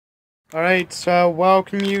Alright, so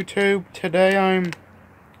welcome YouTube. Today I'm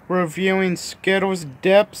reviewing Skittles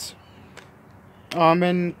dips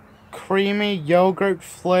in creamy yogurt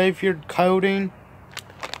flavored coating.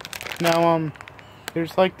 Now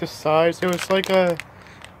there's like the size. It was like a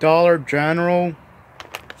Dollar General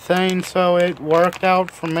thing, so it worked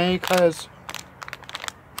out for me because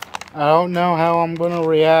I don't know how I'm gonna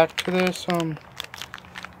react to this.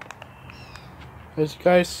 As you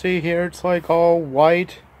guys see here, it's like all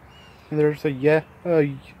white. And there's a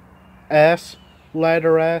S,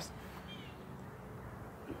 letter S.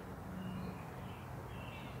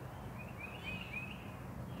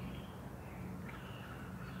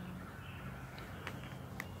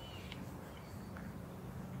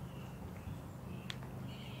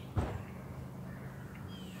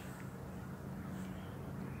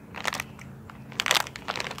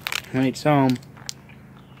 Right, so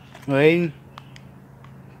I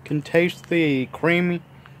can taste the creamy,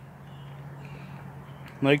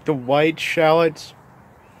 like the white shallots,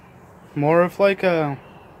 more of like a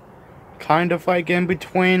kind of like in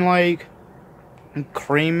between, like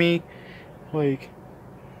creamy, like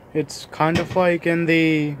it's kind of like in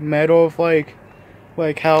the middle of like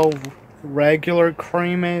how regular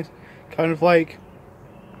cream is, kind of like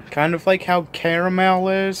how caramel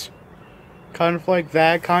is, kind of like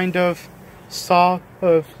that kind of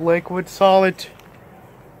liquid solid,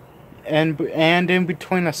 and in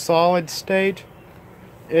between a solid state.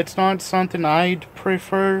 It's not something I'd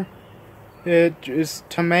prefer. It is,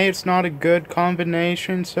 to me, it's not a good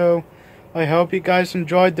combination. So I hope you guys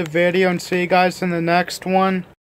enjoyed the video, and see you guys in the next one.